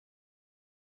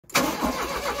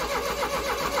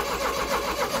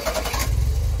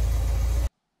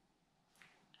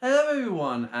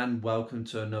everyone, and welcome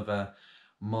to another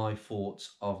My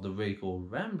Thoughts of the Week, or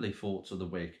Rambly Thoughts of the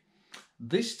Week.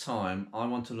 This time I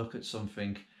want to look at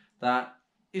something that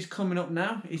is coming up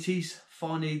now. It is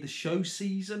finally the show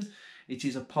season. It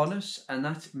is upon us, and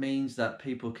that means that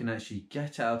people can actually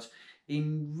get out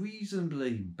in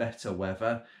reasonably better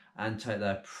weather and take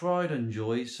their pride and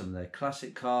joy, some of their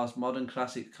classic cars, modern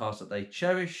classic cars that they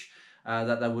cherish,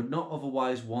 that they would not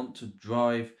otherwise want to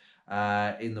drive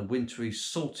in the wintry,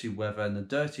 salty weather and the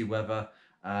dirty weather,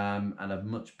 and a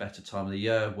much better time of the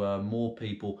year where more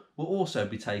people will also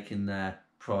be taking their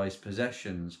prized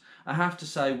possessions. I have to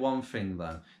say one thing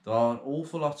though, there are an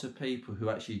awful lot of people who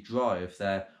actually drive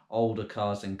their older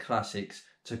cars and classics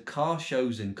to car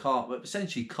shows and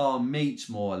essentially car meets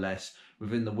more or less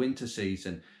within the winter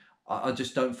season. I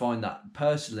just don't find that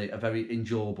personally a very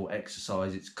enjoyable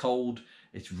exercise. It's cold,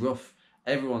 it's rough,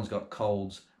 everyone's got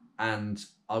colds, and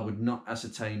I would not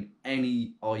ascertain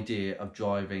any idea of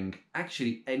driving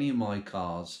actually any of my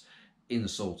cars in the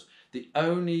salt. The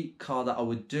only car that I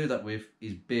would do that with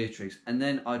is Beatrix, and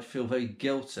then I'd feel very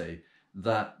guilty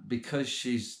that because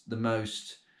she's the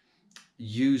most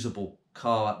usable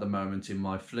car at the moment in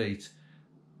my fleet,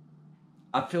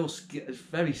 I feel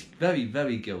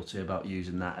very guilty about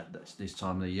using that at this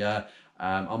time of the year.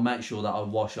 I'll make sure that I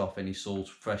wash off any salt,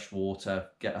 fresh water,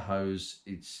 get a hose.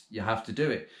 You have to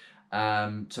do it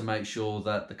to make sure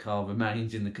that the car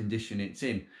remains in the condition it's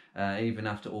in, even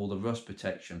after all the rust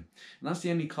protection. And that's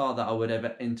the only car that I would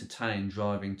ever entertain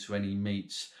driving to any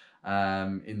meets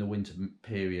in the winter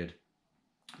period.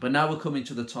 But now we're coming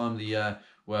to the time of the year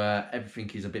where everything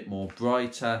is a bit more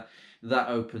brighter. That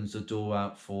opens the door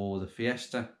out for the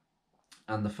Fiesta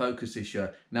and the Focus this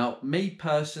year. Now, me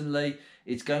personally,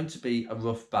 it's going to be a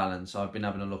rough balance. I've been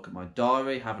having a look at my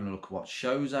diary, having a look at what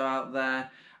shows are out there,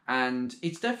 and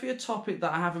it's definitely a topic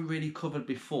that I haven't really covered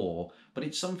before, but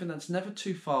it's something that's never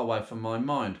too far away from my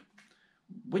mind.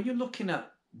 When you're looking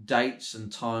at dates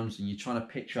and times and you're trying to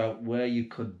picture out where you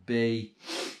could be,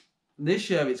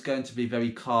 this year it's going to be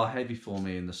very car heavy for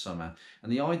me in the summer,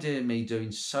 and the idea of me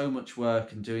doing so much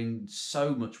work and doing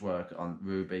so much work on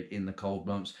Ruby in the cold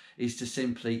months is to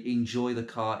simply enjoy the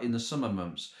car in the summer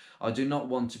months. I do not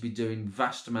want to be doing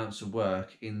vast amounts of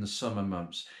work in the summer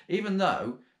months, even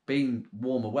though being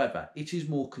warmer weather, it is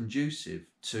more conducive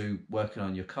to working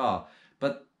on your car.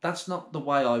 But that's not the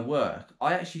way I work.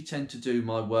 I actually tend to do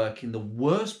my work in the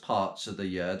worst parts of the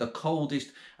year, the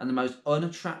coldest and the most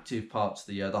unattractive parts of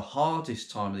the year, the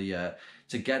hardest time of the year,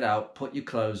 to get out, put your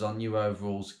clothes on, your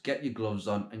overalls, get your gloves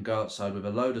on and go outside with a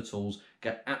load of tools,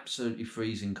 get absolutely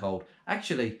freezing cold.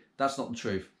 Actually, that's not the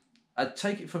truth.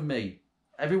 Take it from me.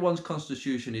 Everyone's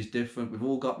constitution is different. We've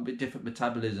all got different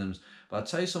metabolisms. But I'll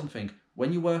tell you something,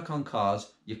 when you work on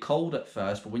cars, you're cold at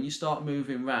first, but when you start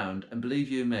moving around, and believe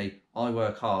you me, I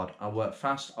work hard. I work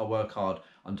fast, I work hard.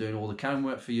 I'm doing all the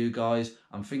camera work for you guys.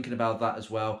 I'm thinking about that as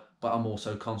well, but I'm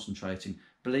also concentrating.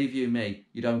 Believe you me,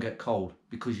 you don't get cold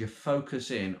because you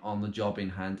focus in on the job in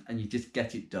hand and you just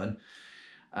get it done.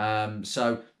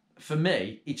 So for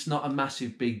me, it's not a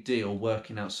massive big deal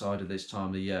working outside of this time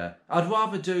of the year. I'd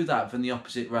rather do that than the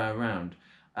opposite way around,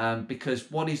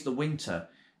 because what is the winter?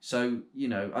 So, you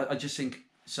know, I just think,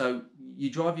 so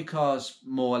you drive your cars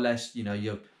more or less, you know,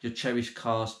 your cherished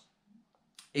cars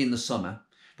in the summer.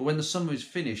 But when the summer is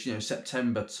finished, you know,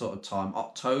 September sort of time,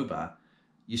 October,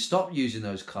 you stop using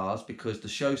those cars because the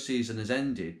show season has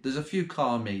ended. There's a few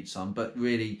car meets on, but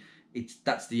really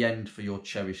that's the end for your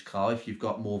cherished car. If you've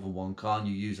got more than one car and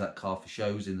you use that car for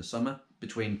shows in the summer,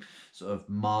 between sort of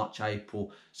March,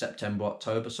 April, September,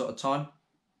 October sort of time,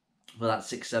 for that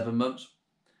 6-7 months.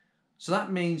 So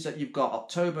that means that you've got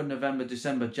October, November,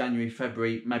 December, January,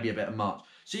 February, maybe a bit of March.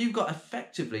 So you've got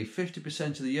effectively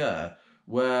 50% of the year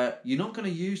where you're not going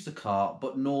to use the car,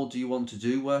 but nor do you want to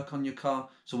do work on your car.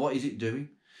 So what is it doing?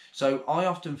 So I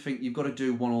often think you've got to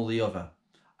do one or the other.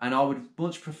 And I would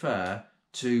much prefer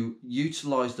to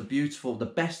utilise the beautiful, the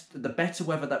better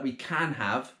weather that we can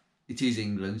have. It is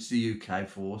England, it's the UK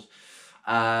for us.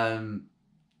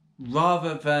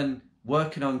 Rather than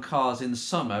working on cars in the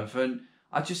summer,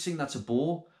 I just think that's a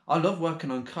bore. I love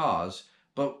working on cars,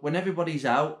 but when everybody's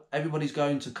out, everybody's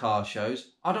going to car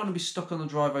shows, I don't want to be stuck on the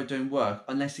driveway doing work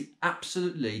unless it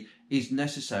absolutely is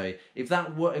necessary. If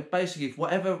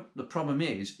whatever the problem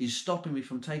is stopping me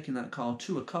from taking that car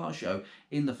to a car show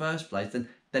in the first place,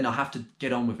 then I have to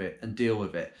get on with it and deal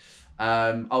with it.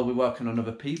 I'll be working on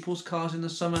other people's cars in the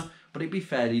summer, but it'd be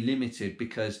fairly limited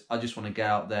because I just want to get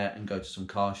out there and go to some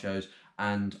car shows,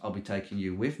 and I'll be taking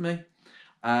you with me.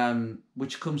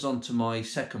 Which comes on to my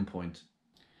second point.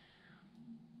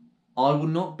 I will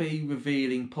not be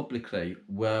revealing publicly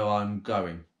where I'm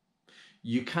going.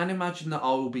 You can imagine that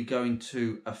I will be going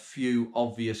to a few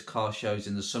obvious car shows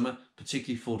in the summer,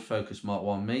 particularly Ford Focus Mark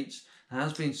 1 meets. There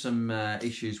has been some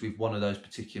issues with one of those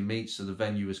particular meets, so the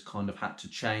venue has kind of had to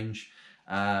change,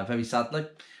 very sadly.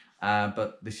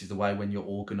 But this is the way when you're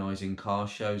organising car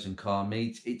shows and car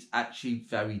meets. It's actually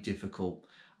very difficult.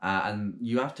 And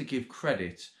you have to give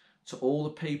credit to all the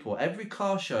people. Every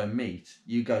car show and meet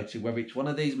you go to, whether it's one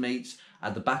of these meets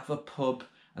at the back of a pub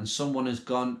and someone has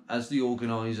gone as the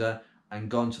organiser and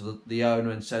gone to the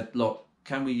owner and said, look,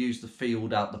 can we use the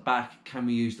field out the back? Can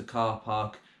we use the car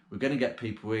park? We're going to get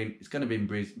people in. It's going to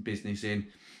be business in,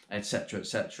 etc.,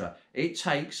 etc. It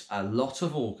takes a lot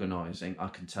of organising, I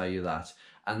can tell you that.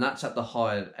 And that's at the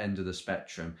higher end of the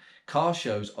spectrum. Car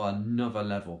shows are another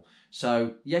level.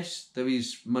 So yes, there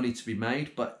is money to be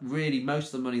made, but really most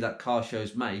of the money that car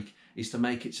shows make is to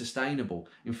make it sustainable.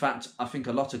 In fact, I think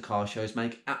a lot of car shows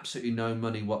make absolutely no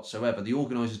money whatsoever. The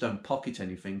organisers don't pocket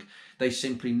anything. They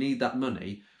simply need that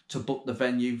money to book the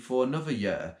venue for another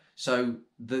year. So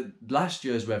the last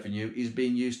year's revenue is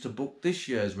being used to book this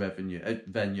year's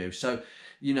venue. So,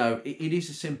 you know, it is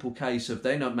a simple case of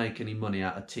they don't make any money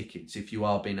out of tickets if you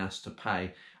are being asked to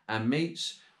pay. And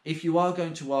meets, if you are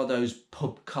going to one of those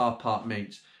pub car park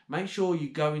meets, make sure you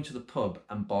go into the pub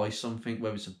and buy something,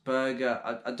 whether it's a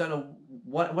burger, I don't know,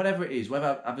 whatever it is,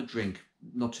 whether have a drink,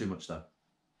 not too much though.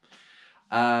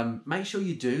 Make sure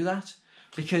you do that,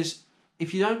 because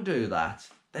if you don't do that,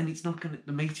 then it's not going to,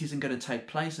 the meet isn't going to take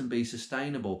place and be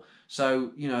sustainable.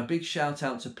 So, you know, a big shout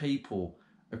out to people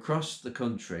across the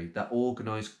country that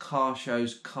organise car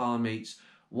shows, car meets,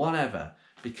 whatever,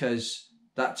 because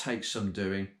that takes some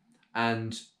doing.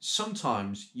 And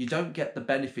sometimes you don't get the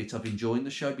benefit of enjoying the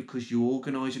show because you're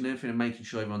organising everything and making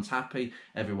sure everyone's happy,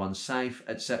 everyone's safe,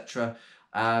 etc.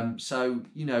 So,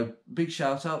 you know, big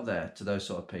shout out there to those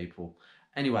sort of people.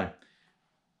 Anyway,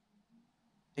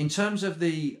 in terms of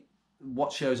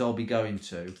what shows I'll be going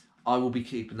to, I will be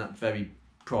keeping that very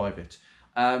private.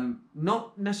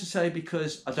 Not necessarily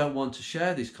because I don't want to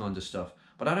share this kind of stuff,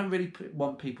 but I don't really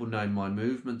want people knowing my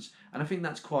movements, and I think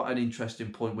that's quite an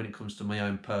interesting point when it comes to my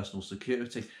own personal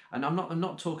security. And I'm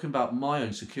not talking about my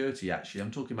own security actually. I'm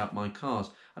talking about my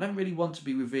cars. I don't really want to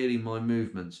be revealing my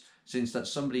movements, since that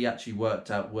somebody actually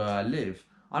worked out where I live.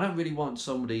 I don't really want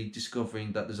somebody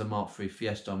discovering that there's a Mark III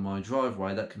Fiesta on my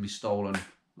driveway that can be stolen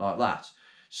like that.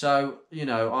 So, you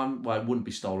know, well, it wouldn't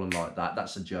be stolen like that.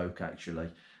 That's a joke, actually.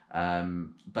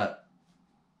 But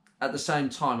at the same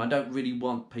time, I don't really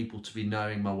want people to be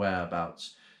knowing my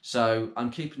whereabouts. So I'm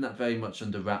keeping that very much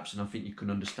under wraps, and I think you can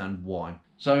understand why.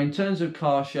 So in terms of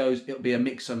car shows, it'll be a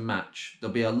mix and match.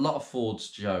 There'll be a lot of Ford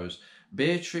shows.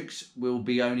 Beatrix will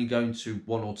be only going to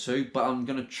one or two, but I'm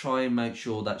going to try and make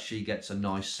sure that she gets a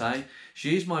nice say.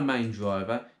 She is my main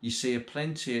driver. You see her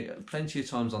plenty of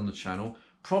times on the channel.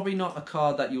 Probably not a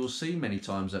car that you'll see many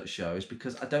times at shows,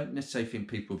 because I don't necessarily think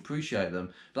people appreciate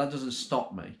them, but that doesn't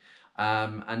stop me.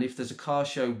 And if there's a car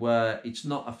show where it's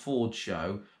not a Ford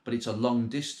show, but it's a long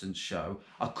distance show,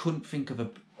 I couldn't think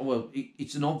of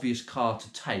it's an obvious car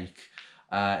to take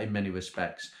in many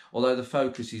respects. Although the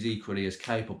Focus is equally as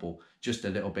capable, just a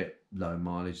little bit low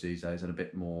mileage these days and a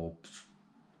bit more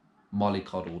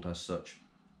mollycoddled as such.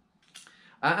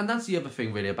 And that's the other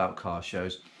thing really about car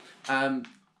shows.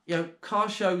 You know, car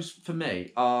shows for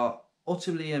me are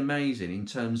utterly amazing in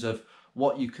terms of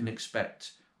what you can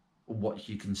expect, what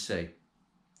you can see.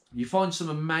 You find some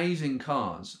amazing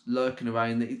cars lurking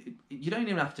around. You don't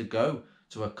even have to go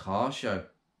to a car show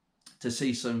to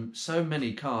see so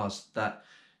many cars that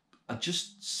are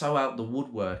just so out the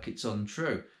woodwork, it's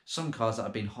untrue. Some cars that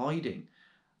have been hiding.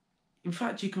 In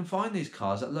fact, you can find these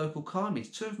cars at local car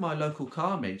meets. Two of my local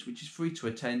car meets, which is free to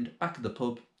attend, back at the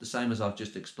pub, the same as I've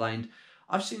just explained.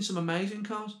 I've seen some amazing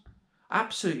cars,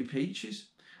 absolutely peaches.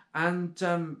 And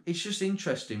it's just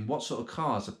interesting what sort of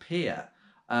cars appear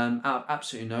out of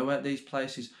absolutely nowhere at these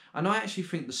places. And I actually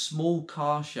think the small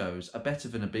car shows are better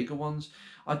than the bigger ones.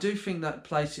 I do think that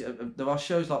there are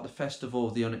shows like the Festival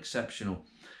of the Unexceptional.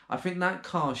 I think that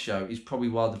car show is probably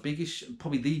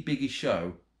the biggest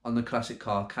show on the classic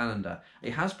car calendar.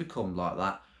 It has become like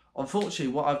that.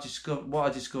 Unfortunately, what I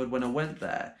discovered when I went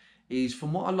there is,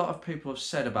 from what a lot of people have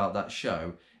said about that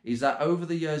show, is that over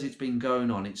the years it's been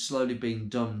going on, it's slowly been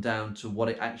dumbed down to what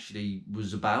it actually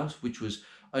was about, which was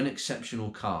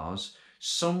unexceptional cars,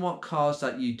 somewhat cars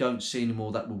that you don't see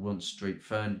anymore that were once street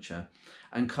furniture,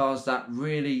 and cars that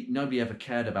really nobody ever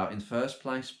cared about in the first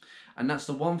place. And that's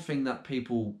the one thing that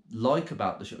people like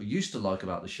about the show, used to like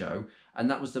about the show,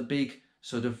 and that was the big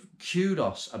sort of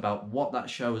kudos about what that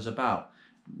show was about.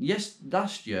 Yes,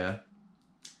 last year,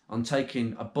 on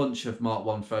taking a bunch of Mark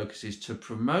 1 focuses to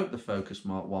promote the Focus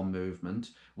Mark 1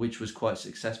 movement, which was quite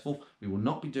successful. We will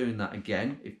not be doing that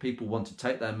again. If people want to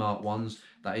take their Mark 1s,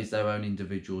 that is their own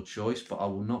individual choice, but I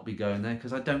will not be going there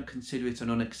because I don't consider it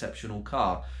an unexceptional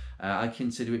car. I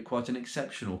consider it quite an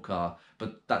exceptional car,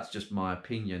 but that's just my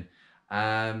opinion.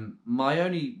 My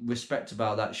only respect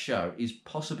about that show is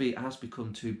possibly it has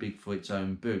become too big for its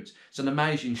own boots. It's an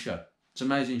amazing show. It's an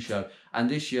amazing show. And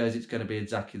this year's it's going to be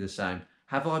exactly the same.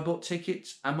 Have I bought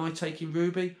tickets? Am I taking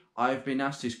Ruby? I've been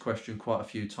asked this question quite a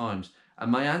few times. And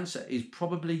my answer is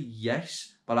probably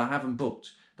yes, but I haven't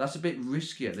booked. That's a bit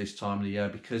risky at this time of the year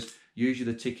because usually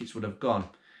the tickets would have gone.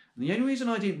 And the only reason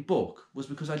I didn't book was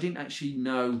because I didn't actually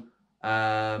know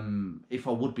if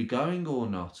I would be going or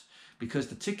not, because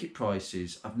the ticket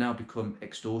prices have now become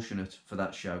extortionate for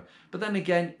that show. But then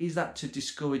again, is that to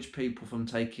discourage people from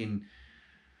taking,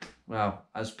 well,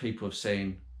 as people have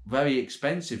seen, very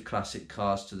expensive classic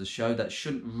cars to the show that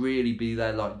shouldn't really be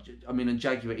there? Like, I mean, a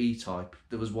Jaguar E-Type,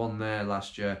 there was one there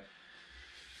last year.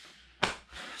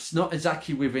 It's not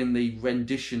exactly within the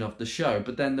rendition of the show,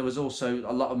 but then there was also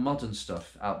a lot of modern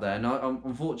stuff out there. And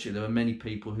unfortunately, there were many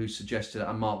people who suggested that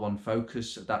a Mark 1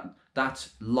 Focus, that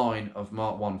line of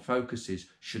Mark 1 Focuses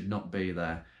should not be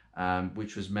there,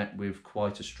 which was met with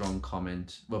quite a strong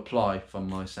reply from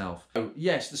myself. So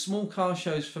yes, the small car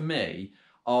shows for me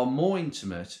are more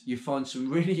intimate. You find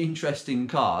some really interesting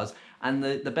cars, and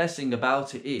the best thing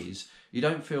about it is you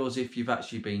don't feel as if you've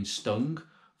actually been stung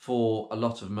for a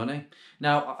lot of money.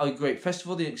 Now, I agree,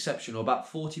 Festival of the Exceptional,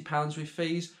 about £40 with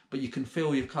fees, but you can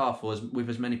fill your car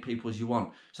with as many people as you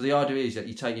want. So the idea is that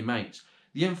you take your mates.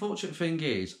 The unfortunate thing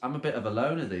is, I'm a bit of a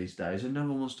loner these days and no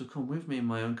one wants to come with me in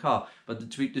my own car. But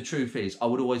the truth is, I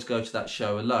would always go to that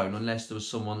show alone unless there was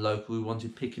someone local who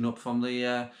wanted picking up from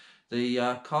the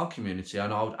car community.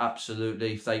 And I would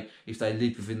absolutely, if they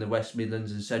lived within the West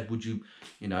Midlands and said, would you,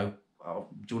 do you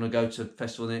want to go to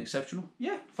Festival of the Exceptional?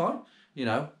 Yeah, fine.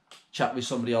 Chat with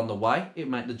somebody on the way. It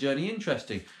make the journey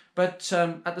interesting. But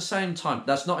at the same time,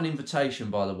 that's not an invitation,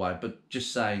 by the way, but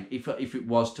just saying, if it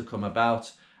was to come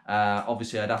about,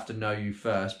 obviously I'd have to know you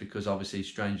first, because obviously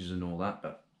strangers and all that,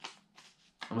 but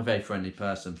I'm a very friendly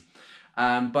person.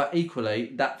 But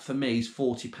equally, that for me is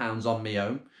 £40 on my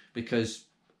own, because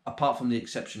apart from the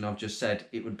exception I've just said,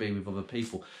 it would be with other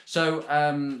people. So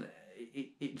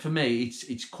for me,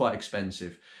 it's quite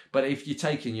expensive. But if you're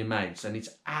taking your mates, and it's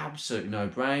absolutely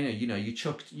no-brainer,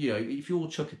 if you all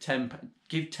chuck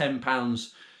give £10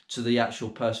 to the actual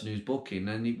person who's booking,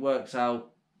 and it works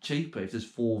out cheaper if there's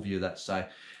 4 of you, let's say.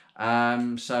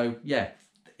 So yeah,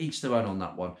 each their own on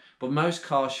that one. But most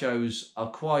car shows are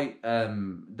quite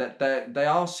they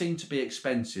are seen to be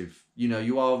expensive.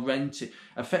 You are renting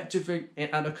effectively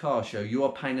at a car show. You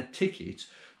are paying a ticket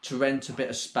to rent a bit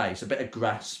of space, a bit of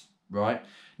grass, right?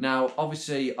 Now,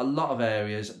 obviously, a lot of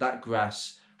areas, that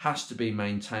grass has to be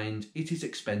maintained. It is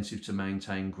expensive to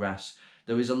maintain grass.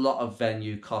 There is a lot of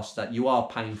venue costs that you are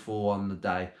paying for on the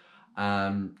day.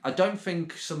 I don't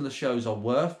think some of the shows are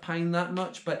worth paying that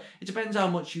much, but it depends how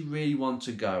much you really want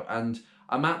to go. And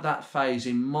I'm at that phase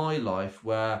in my life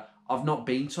where I've not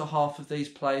been to half of these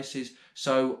places,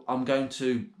 so I'm going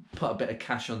to put a bit of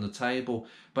cash on the table.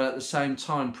 But at the same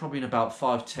time, probably in about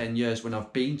 5-10 years when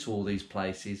I've been to all these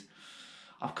places,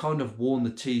 I've kind of worn the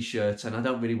t-shirt and I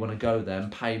don't really want to go there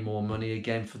and pay more money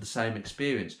again for the same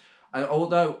experience. And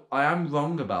although I am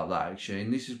wrong about that actually,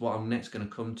 and this is what I'm next going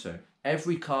to come to,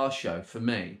 every car show for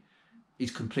me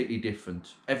is completely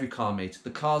different. Every car meet,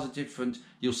 the cars are different.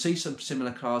 You'll see some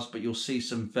similar cars, but you'll see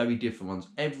some very different ones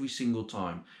every single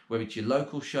time. Whether it's your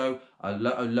local show, a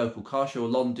local car show, a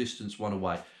long distance one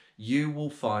away, you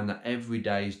will find that every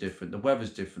day is different. The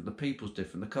weather's different, the people's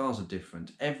different, the cars are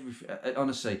different.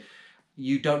 Honestly,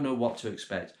 you don't know what to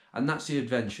expect. And that's the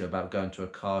adventure about going to a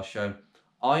car show.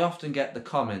 I often get the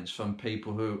comments from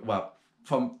people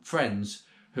from friends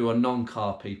who are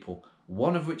non-car people,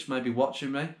 one of which may be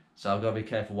watching me, so I've got to be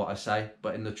careful what I say.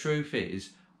 But in the truth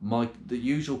is, the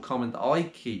usual comment that I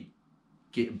keep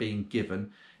being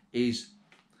given is,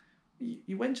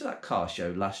 you went to that car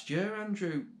show last year,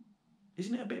 Andrew.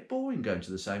 Isn't it a bit boring going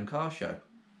to the same car show?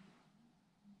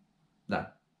 No.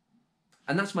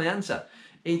 And that's my answer.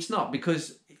 It's not,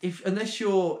 because if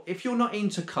you're not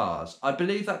into cars, I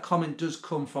believe that comment does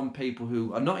come from people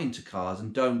who are not into cars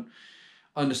and don't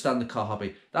understand the car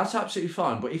hobby. That's absolutely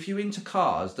fine. But if you're into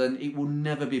cars, then it will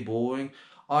never be boring.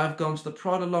 I've gone to the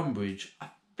Pride of Longbridge, I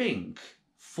think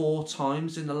 4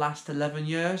 times in the last 11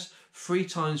 years. 3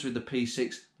 times with the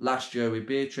P6, last year with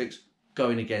Beatrix,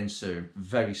 going again soon,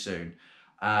 very soon.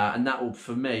 And that will,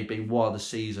 for me, be one of the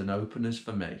season openers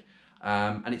for me.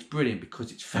 And it's brilliant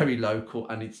because it's very local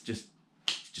and it's just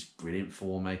brilliant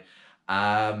for me.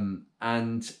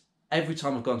 And every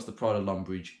time I've gone to the Pride of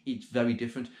Longbridge, it's very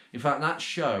different. In fact, that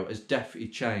show has definitely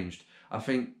changed. I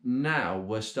think now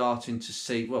we're starting to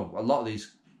see, well, a lot of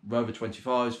these Rover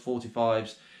 25s,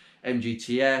 45s,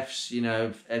 MGTFs, you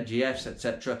know, MGFs,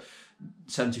 etc.,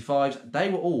 75s, they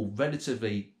were all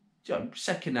relatively, you know,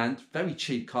 second-hand, very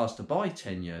cheap cars to buy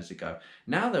 10 years ago.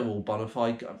 Now they're all bona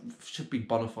fide, should be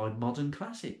bona fide modern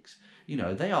classics. You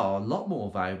know, they are a lot more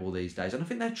valuable these days, and I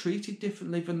think they're treated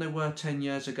differently than they were 10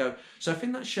 years ago. So I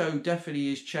think that show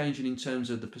definitely is changing in terms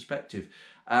of the perspective.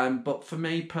 But for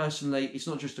me personally, it's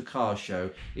not just a car show,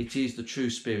 it is the true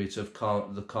spirit of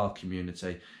the car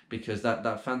community, because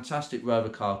that fantastic Rover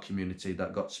car community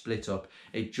that got split up,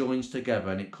 it joins together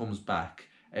and it comes back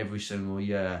every single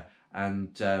year.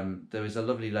 And there is a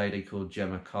lovely lady called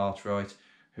Gemma Cartwright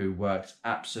who worked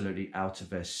absolutely out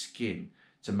of her skin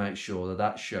to make sure that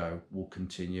that show will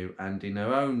continue. And in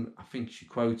her own, I think she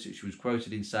was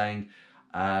quoted in saying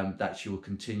that she will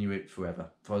continue it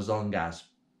forever, for as long as.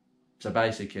 So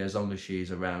basically, as long as she is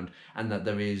around, and that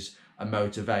there is a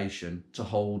motivation to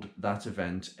hold that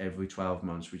event every 12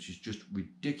 months, which is just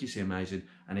ridiculously amazing.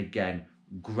 And again,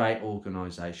 great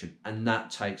organisation, and that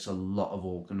takes a lot of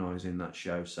organising, that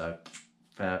show. So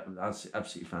that's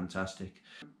absolutely fantastic.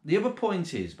 The other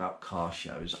point is about car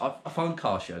shows. I find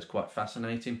car shows quite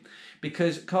fascinating,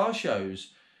 because car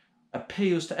shows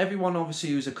appeals to everyone, obviously,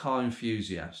 who's a car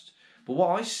enthusiast. But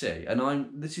what I see, and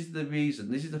this is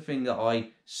the thing that I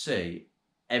see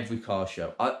every car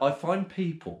show, I find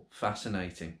people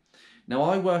fascinating. Now,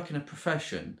 I work in a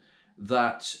profession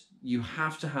that you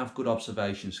have to have good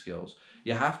observation skills.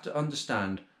 You have to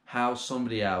understand how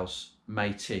somebody else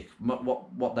may tick,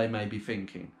 what they may be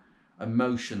thinking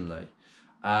emotionally,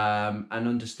 and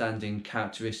understanding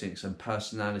characteristics and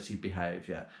personality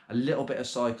behaviour. A little bit of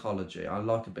psychology. I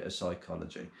like a bit of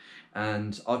psychology.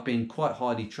 And I've been quite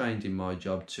highly trained in my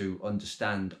job to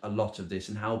understand a lot of this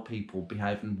and how people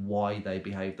behave and why they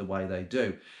behave the way they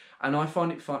do. And I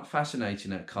find it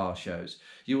fascinating at car shows.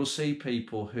 You will see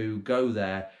people who go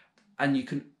there and you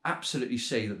can absolutely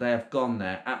see that they have gone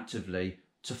there actively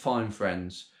to find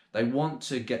friends. They want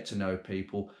to get to know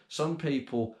people. Some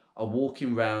people are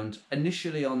walking around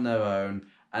initially on their own,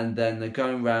 and then they're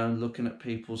going around looking at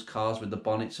people's cars with the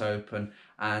bonnets open,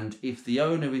 and if the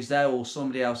owner is there or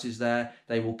somebody else is there,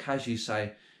 they will casually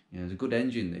say, you know, it's a good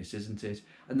engine this, isn't it?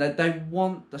 And they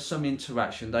want some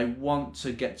interaction. They want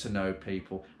to get to know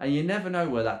people, and you never know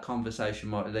where that conversation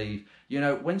might lead. You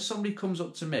know, when somebody comes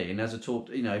up to me and has a talk,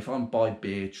 you know, if I'm by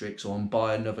Beatrix or I'm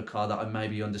by another car that I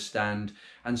maybe understand,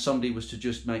 and somebody was to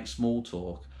just make small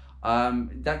talk,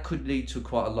 that could lead to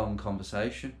quite a long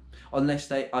conversation,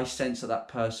 unless I sense that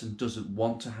person doesn't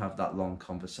want to have that long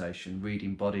conversation,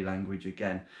 reading body language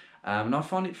again. And I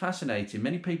find it fascinating.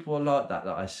 Many people are like that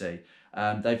I see.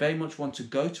 They very much want to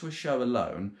go to a show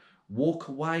alone, walk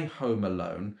away home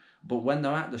alone, but when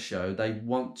they're at the show, they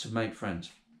want to make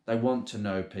friends. They want to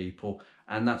know people,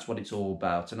 and that's what it's all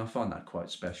about. And I find that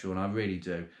quite special, and I really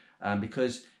do.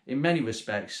 Because in many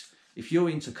respects, if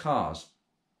you're into cars,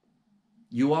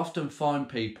 you often find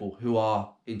people who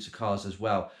are into cars as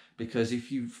well. Because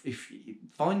if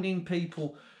finding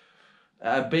people,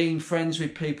 being friends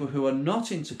with people who are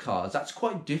not into cars, that's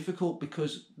quite difficult,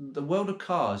 because the world of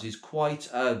cars is quite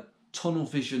a tunnel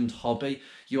visioned hobby.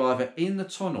 You're either in the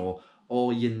tunnel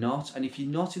or you're not. And if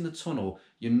you're not in the tunnel,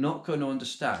 you're not going to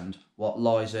understand what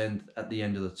lies at the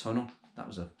end of the tunnel. That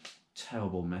was a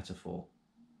terrible metaphor.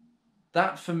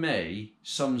 That for me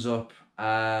sums up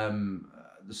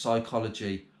the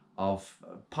psychology of,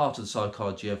 part of the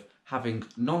psychology of having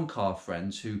non-car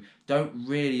friends who don't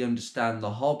really understand the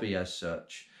hobby as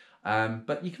such.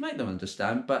 But you can make them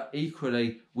understand, but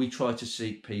equally we try to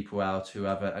seek people out who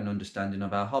have an understanding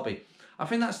of our hobby. I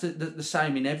think that's the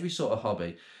same in every sort of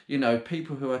hobby. You know,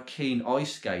 people who are keen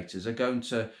ice skaters are going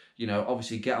to, you know,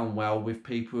 obviously get on well with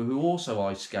people who also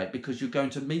ice skate, because you're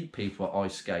going to meet people at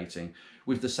ice skating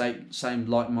with the same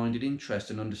like-minded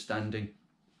interest and understanding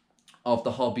of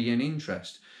the hobby and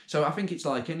interest. So I think it's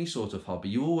like any sort of hobby.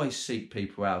 You always seek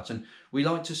people out, and we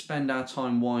like to spend our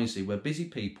time wisely. We're busy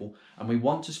people, and we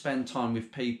want to spend time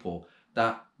with people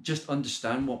that just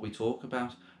understand what we talk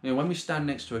about. You know, when we stand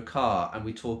next to a car and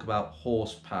we talk about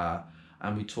horsepower,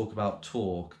 and we talk about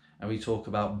torque, and we talk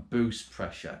about boost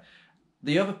pressure,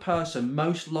 the other person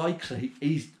most likely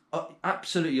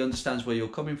absolutely understands where you're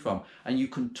coming from, and you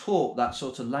can talk that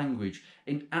sort of language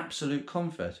in absolute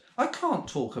comfort. I can't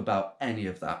talk about any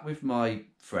of that with my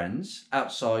friends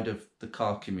outside of the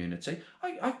car community.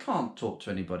 I can't talk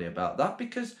to anybody about that,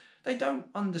 because they don't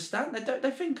understand.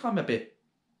 They think I'm a bit...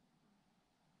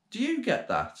 Do you get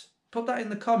that? Put that in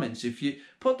the comments. If you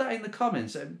put that in the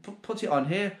comments, put it on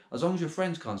here, as long as your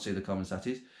friends can't see the comments, that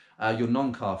is, your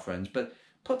non-car friends. But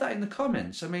put that in the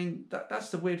comments. I mean, that's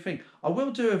the weird thing. I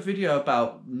will do a video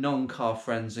about non-car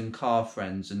friends and car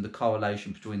friends and the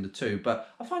correlation between the two,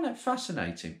 but I find that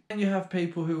fascinating. And you have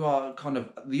people who are kind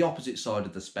of the opposite side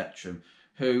of the spectrum,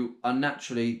 who are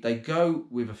naturally, they go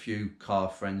with a few car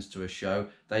friends to a show,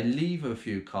 they leave with a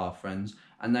few car friends,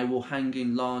 and they will hang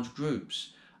in large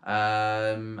groups.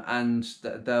 And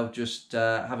they'll just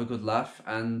have a good laugh,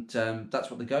 and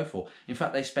that's what they go for. In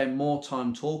fact, they spend more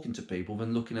time talking to people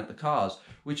than looking at the cars,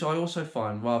 which I also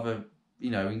find rather,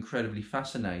 incredibly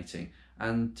fascinating.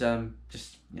 And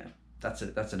that's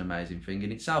an amazing thing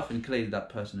in itself. And clearly, that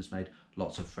person has made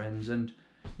lots of friends, and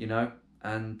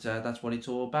that's what it's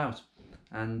all about.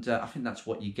 And I think that's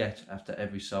what you get after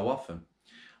every so often.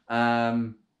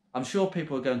 I'm sure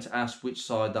people are going to ask which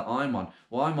side that I'm on.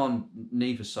 Well, I'm on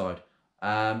neither side.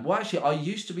 Well, actually, I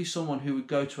used to be someone who would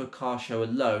go to a car show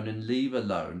alone and leave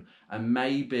alone, and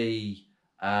maybe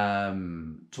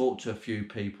talk to a few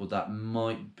people that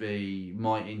might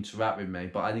interact with me.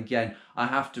 But again, I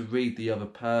have to read the other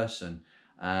person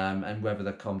and whether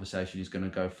the conversation is going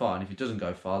to go far. And if it doesn't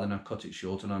go far, then I cut it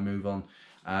short and I move on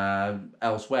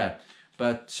elsewhere.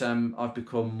 But I've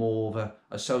become more of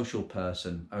a social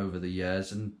person over the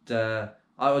years, and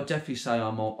I would definitely say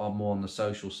I'm more on the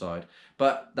social side.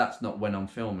 But that's not when I'm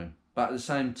filming. But at the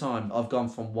same time, I've gone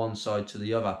from one side to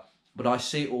the other. But I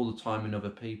see it all the time in other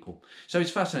people. So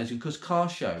it's fascinating because car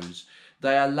shows,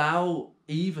 they allow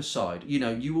either side.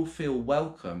 You will feel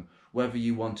welcome whether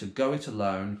you want to go it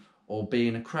alone or be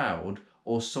in a crowd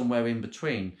or somewhere in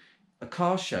between. A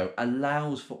car show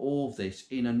allows for all of this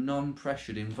in a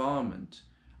non-pressured environment,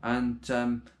 and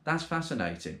that's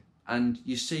fascinating. And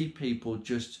you see people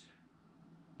just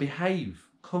behave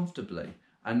comfortably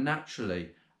and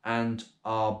naturally and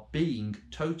are being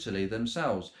totally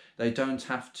themselves. They don't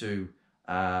have to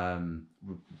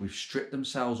restrict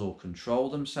themselves or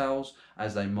control themselves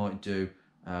as they might do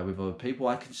with other people.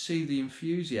 I can see the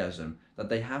enthusiasm that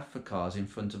they have for cars in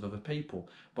front of other people.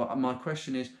 But my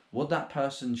question is, would that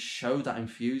person show that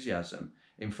enthusiasm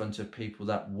in front of people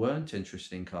that weren't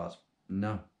interested in cars?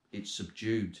 No, it's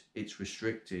subdued, it's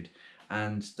restricted.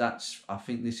 And I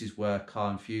think this is where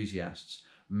car enthusiasts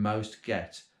most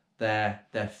get their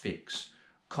fix.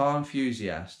 Car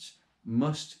enthusiasts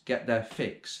must get their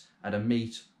fix at a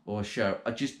meet or a show.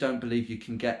 I just don't believe you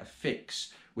can get a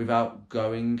fix without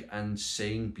going and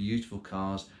seeing beautiful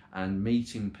cars and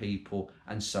meeting people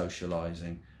and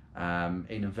socialising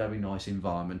in a very nice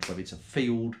environment, whether it's a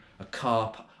field, a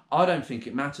car park. I don't think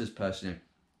it matters personally.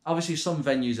 Obviously, some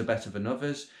venues are better than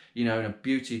others. In a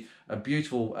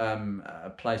beautiful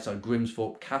place like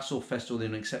Grimsthorpe Castle Festival,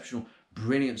 in exceptional,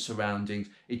 brilliant surroundings.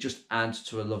 It just adds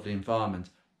to a lovely environment.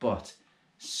 But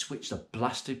switch the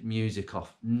blasted music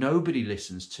off. Nobody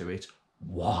listens to it.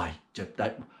 Why?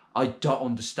 I don't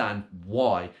understand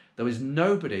why. There is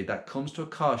nobody that comes to a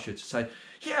car show to say,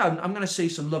 yeah, I'm going to see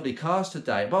some lovely cars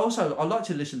today, but also I like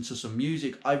to listen to some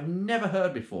music I've never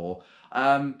heard before,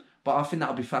 but I think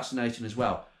that'll be fascinating as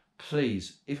well.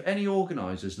 Please, if any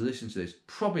organisers listen to this,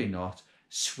 probably not,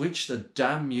 switch the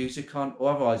damn music on,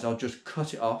 or otherwise I'll just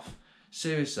cut it off.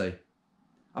 Seriously.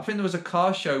 I think there was a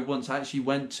car show once I actually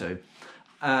went to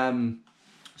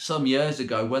some years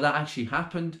ago where that actually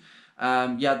happened.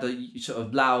 The sort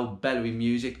of loud bellowing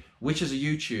music, which as a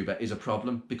YouTuber is a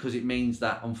problem, because it means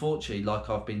that unfortunately, like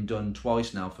I've been done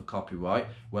twice now for copyright,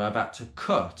 where I've had to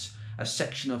cut a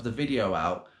section of the video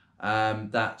out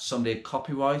that somebody had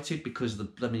copyrighted because of the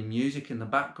bloody music in the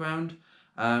background,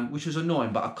 which was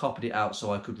annoying, but I copied it out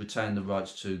so I could retain the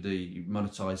rights to the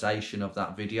monetization of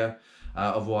that video.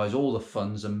 Otherwise, all the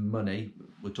funds and money,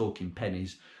 we're talking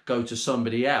pennies, go to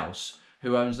somebody else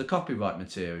who owns the copyright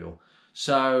material.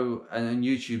 So, and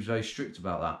YouTube's very strict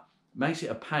about that. Makes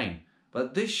it a pain.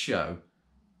 But this show,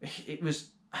 it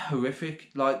was horrific.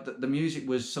 Like, the music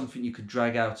was something you could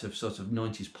drag out of sort of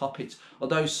 90s pop hits.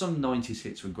 Although some 90s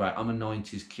hits were great. I'm a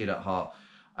 90s kid at heart.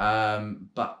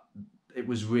 But it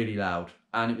was really loud.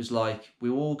 And it was like, we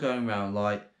were all going around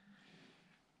like,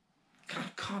 I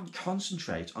can't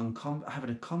concentrate on having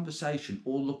a conversation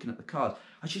or looking at the cars.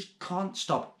 I just can't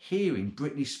stop hearing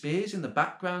Britney Spears in the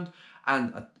background.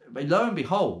 And lo and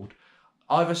behold,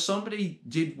 either somebody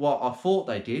did what I thought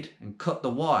they did and cut the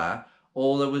wire,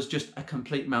 or there was just a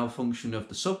complete malfunction of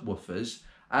the subwoofers.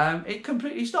 It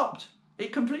completely stopped.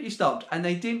 And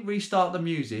they didn't restart the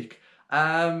music.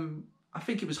 I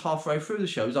think it was halfway through the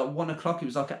show. It was like 1 o'clock. It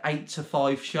was like an 8 to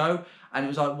 5 show. And it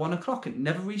was like 1 o'clock. It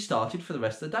never restarted for the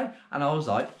rest of the day. And I was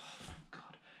like, oh,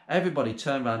 God. Everybody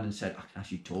turned around and said, I can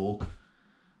actually talk.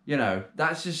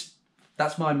 That's just,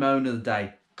 That's my moan of the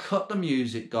day. Cut the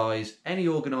music, guys. Any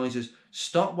organisers,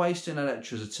 stop wasting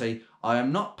electricity. I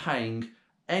am not paying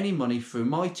any money through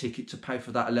my ticket to pay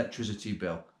for that electricity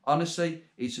bill. Honestly,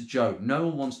 it's a joke. No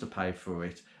one wants to pay for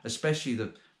it, especially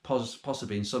the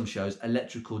possibly in some shows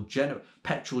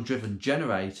petrol-driven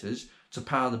generators to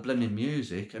power the blooming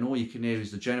music, and all you can hear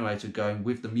is the generator going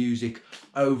with the music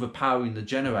overpowering the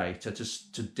generator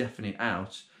to deafen it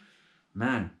out.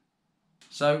 Man.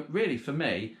 So really, for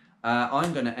me,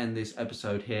 I'm going to end this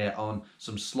episode here on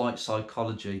some slight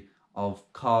psychology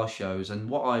of car shows and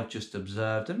what I've just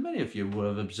observed, and many of you will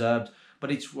have observed,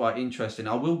 but it's quite interesting.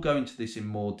 I will go into this in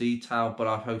more detail,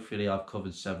 but hopefully I've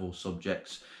covered several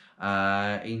subjects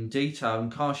in detail.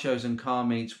 And car shows and car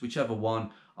meets, whichever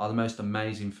one, are the most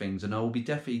amazing things. And I will be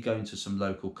definitely going to some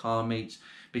local car meets,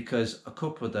 because a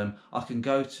couple of them I can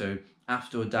go to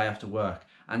after a day after work.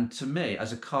 And to me,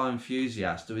 as a car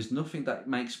enthusiast, there is nothing that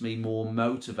makes me more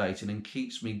motivated and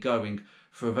keeps me going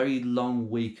for a very long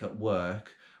week at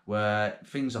work, where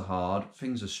things are hard,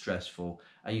 things are stressful,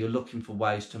 and you're looking for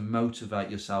ways to motivate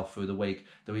yourself through the week.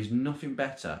 There is nothing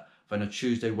better than a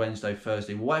Tuesday, Wednesday,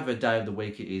 Thursday, whatever day of the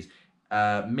week it is,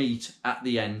 meet at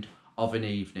the end of an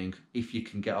evening, if you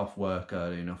can get off work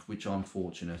early enough, which I'm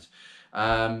fortunate.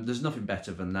 There's nothing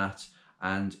better than that,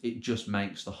 and it just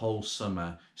makes the whole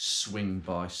summer swing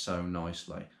by so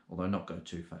nicely, although not go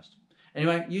too fast.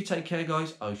 Anyway, you take care,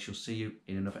 guys. I shall see you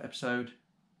in another episode.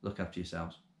 Look after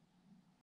yourselves.